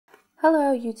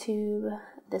Hello YouTube,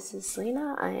 this is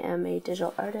Celina. I am a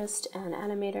digital artist and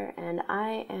animator, and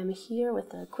I am here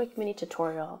with a quick mini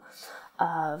tutorial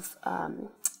of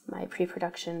my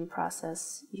pre-production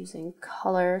process using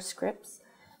color scripts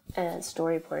and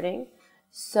storyboarding.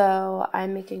 So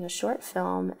I'm making a short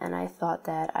film, and I thought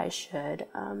that I should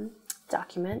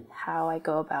document how I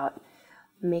go about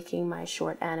making my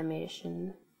short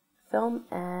animation film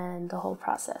and the whole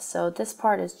process. So this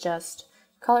part is just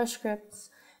color scripts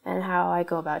and how I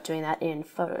go about doing that in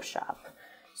Photoshop.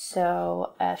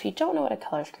 So if you don't know what a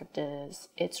color script is,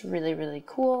 it's really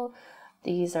cool.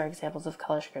 These are examples of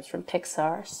color scripts from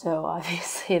Pixar, so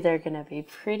obviously they're going to be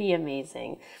pretty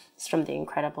amazing. It's from The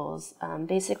Incredibles.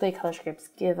 Basically, color scripts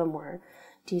give a more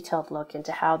detailed look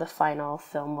into how the final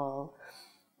film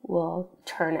will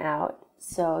turn out.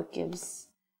 So it gives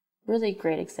really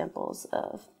great examples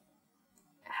of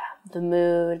the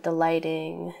mood, the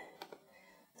lighting,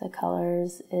 the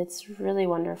colors. It's really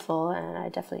wonderful, and I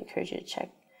definitely encourage you to check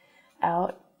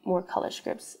out more color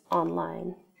scripts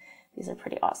online. These are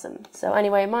pretty awesome. So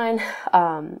anyway, mine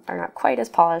are not quite as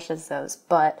polished as those,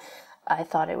 but I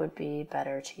thought it would be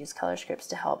better to use color scripts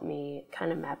to help me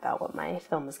kind of map out what my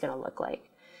film is going to look like.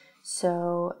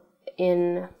 So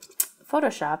in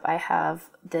Photoshop, I have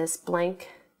this blank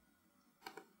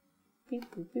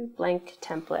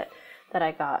template that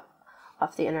I got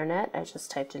off the internet. I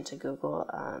just typed into Google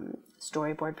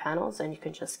storyboard panels, and you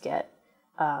can just get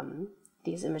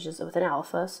these images with an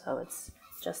alpha, so it's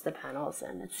just the panels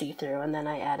and it's see-through, and then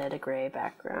I added a gray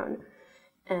background.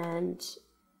 And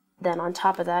then on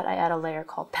top of that, I add a layer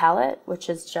called palette, which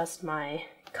is just my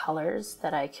colors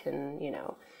that I can,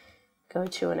 go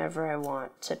to whenever I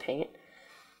want to paint.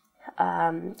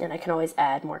 And I can always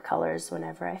add more colors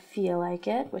whenever I feel like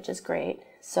it, which is great.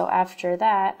 So after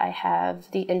that, I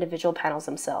have the individual panels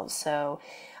themselves. So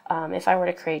if I were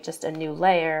to create just a new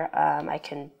layer,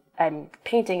 I'm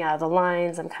painting out of the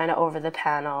lines, I'm kind of over the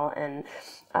panel, and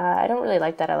I don't really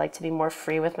like that. I like to be more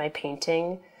free with my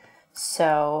painting.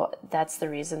 So that's the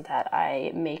reason that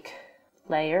I make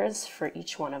layers for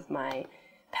each one of my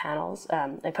panels.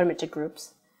 I put them into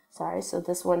groups. So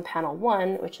this one, panel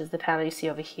 1, which is the panel you see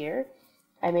over here,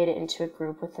 I made it into a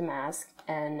group with the mask,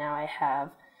 and now I have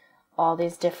all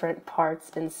these different parts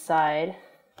inside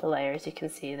the layers. You can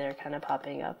see they're kind of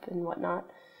popping up and whatnot.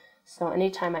 So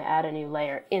anytime I add a new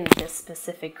layer in this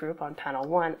specific group on panel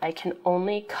 1, I can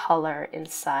only color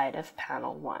inside of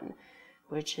panel 1,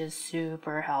 which is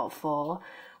super helpful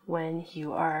when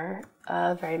you are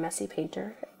a very messy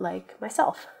painter like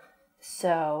myself.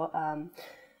 So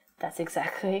that's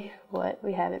exactly what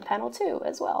we have in panel 2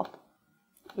 as well.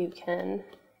 You can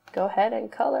go ahead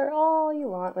and color all you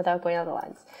want without going out the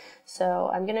lines. So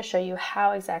I'm going to show you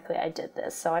how exactly I did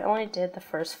this. So I only did the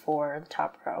first 4 of the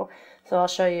top row. So I'll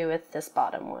show you with this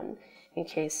bottom one in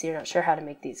case you're not sure how to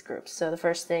make these groups. So the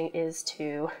first thing is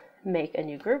to make a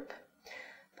new group.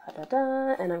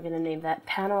 And I'm going to name that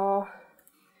panel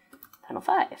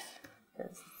 5.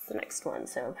 That's the next one.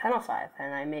 So panel 5,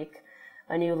 and I make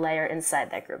a new layer inside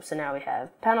that group. So now we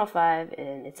have panel 5,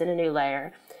 and it's in a new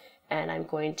layer. And I'm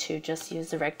going to just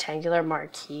use the rectangular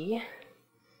marquee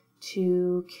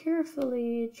to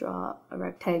carefully draw a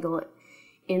rectangle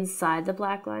inside the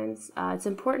black lines. It's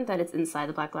important that it's inside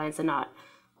the black lines and not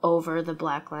over the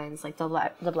black lines. Like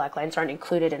the black lines aren't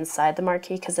included inside the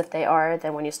marquee, because if they are,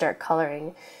 then when you start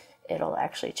coloring, it'll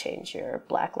actually change your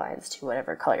black lines to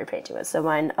whatever color you're painting with. So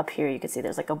mine up here, you can see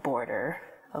there's like a border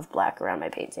of black around my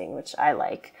painting, which I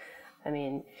like. I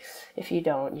mean, if you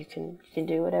don't, you can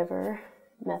do whatever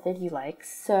method you like.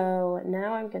 So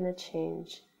now I'm going to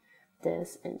change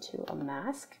this into a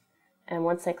mask, and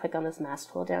once I click on this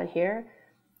mask tool down here,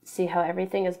 see how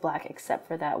everything is black except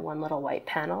for that one little white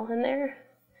panel in there.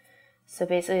 So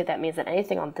basically that means that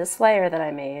anything on this layer that I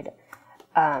made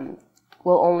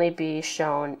will only be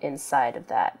shown inside of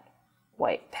that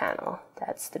white panel.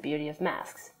 That's the beauty of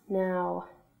masks. Now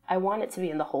I want it to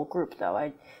be in the whole group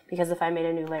though, because if I made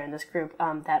a new layer in this group,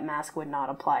 that mask would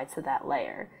not apply to that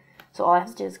layer. So all I have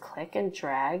to do is click and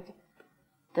drag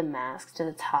the mask to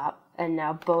the top, and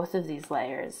now both of these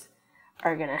layers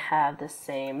are going to have the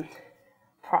same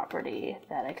property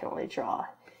that I can only draw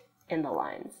in the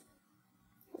lines.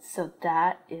 So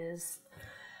that is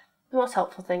the most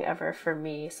helpful thing ever for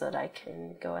me, so that I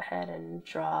can go ahead and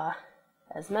draw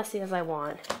as messy as I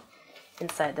want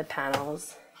inside the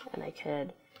panels, and I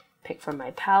could pick from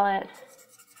my palette,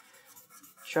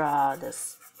 draw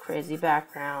this crazy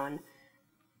background.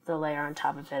 The layer on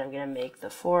top of it, I'm going to make the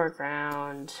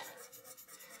foreground,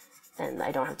 and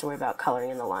I don't have to worry about coloring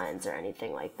in the lines or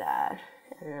anything like that.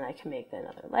 And then I can make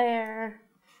another layer.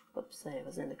 Whoops, I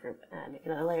wasn't in the group. Make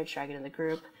another layer, drag it in the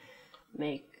group.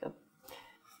 make a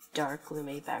dark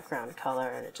gloomy background color,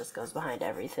 and it just goes behind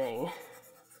everything.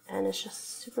 And it's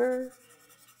just super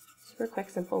quick,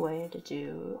 simple way to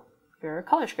do your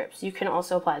color scripts. You can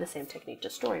also apply the same technique to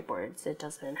storyboards. It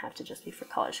doesn't have to just be for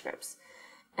color scripts.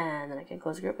 And then I can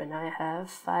close the group, and now I have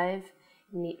 5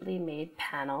 neatly made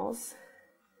panels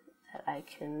that I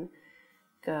can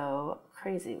go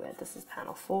crazy with. This is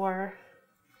panel 4,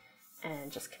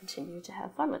 and just continue to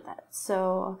have fun with that.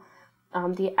 So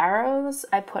the arrows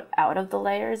I put out of the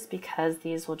layers because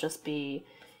these will just be,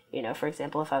 you know, for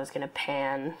example, if I was going to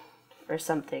pan or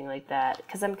something like that,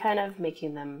 because I'm kind of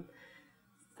making them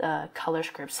color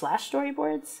script /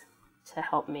 storyboards to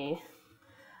help me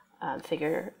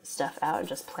figure stuff out and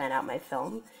just plan out my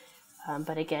film.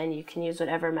 But again, you can use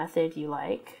whatever method you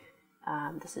like.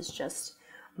 This is just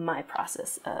my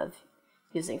process of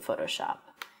using Photoshop.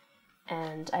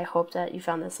 And I hope that you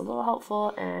found this a little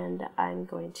helpful, and I'm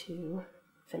going to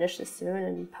finish this soon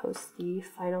and post the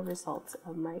final results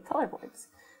of my color boards.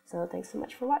 So thanks so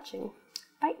much for watching.